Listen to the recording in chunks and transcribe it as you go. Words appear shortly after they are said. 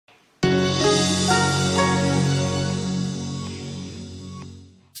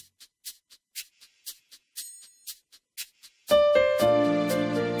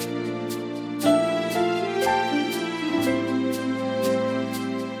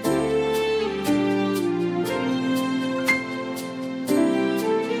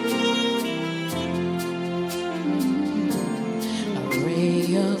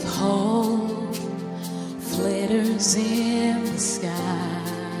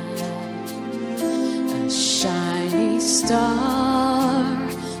star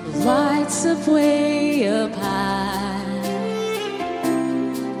lights up way up high.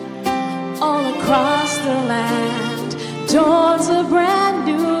 All across the land dawns a brand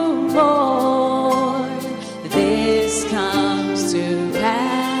new morn. This comes to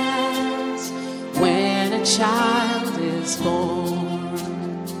pass when a child is born.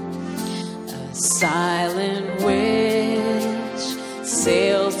 A silent wish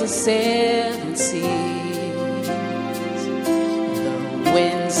sails the seven seas. The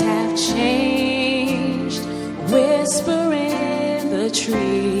winds have changed, whisper in the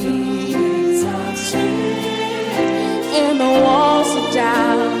trees. And the walls of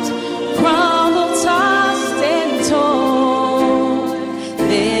doubt crumble, tossed and torn.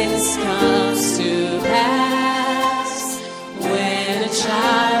 This comes to pass when a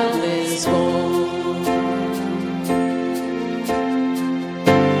child is born.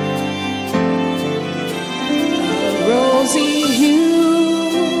 A rosy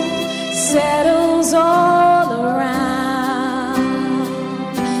hue settles all around.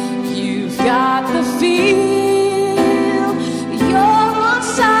 You've got the feel.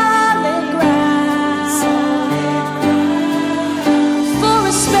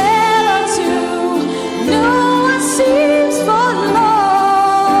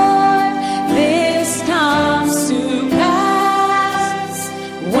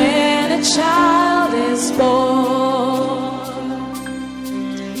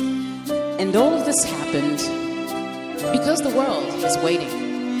 And all of this happened because the world is waiting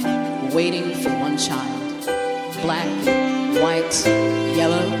for one child. Black, white,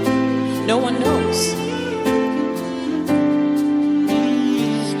 yellow, no one knows.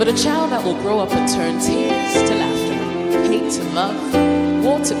 But a child that will grow up and turn tears to laughter, hate to love,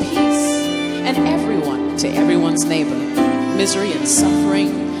 war to peace, and everyone to everyone's neighbor. Misery and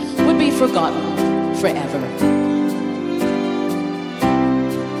suffering would be forgotten forever.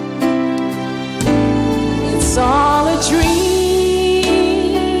 It's all a dream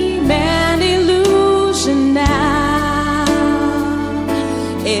and illusion now.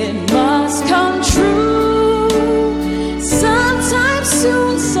 It must come true sometime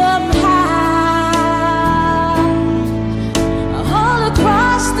soon, somehow. All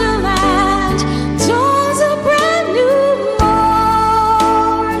across the land dawns a brand new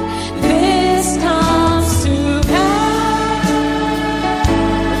morn. This comes to pass.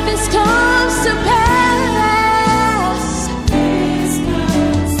 This comes to pass.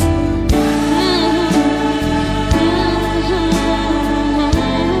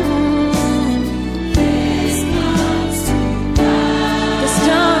 This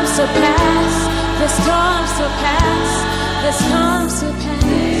comes to pass. This comes to pass. This comes to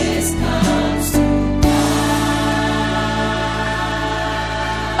pass.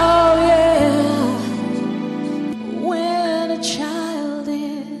 Oh yeah. When a child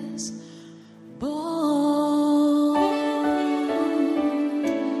is born.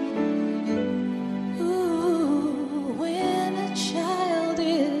 Ooh, when a child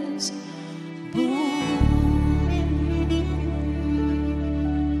is born.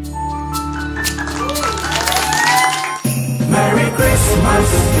 Merry Christmas,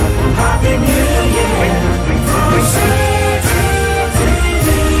 Happy New Year,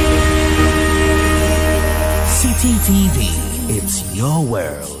 Citi TV, it's your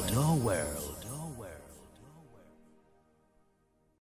world, your world.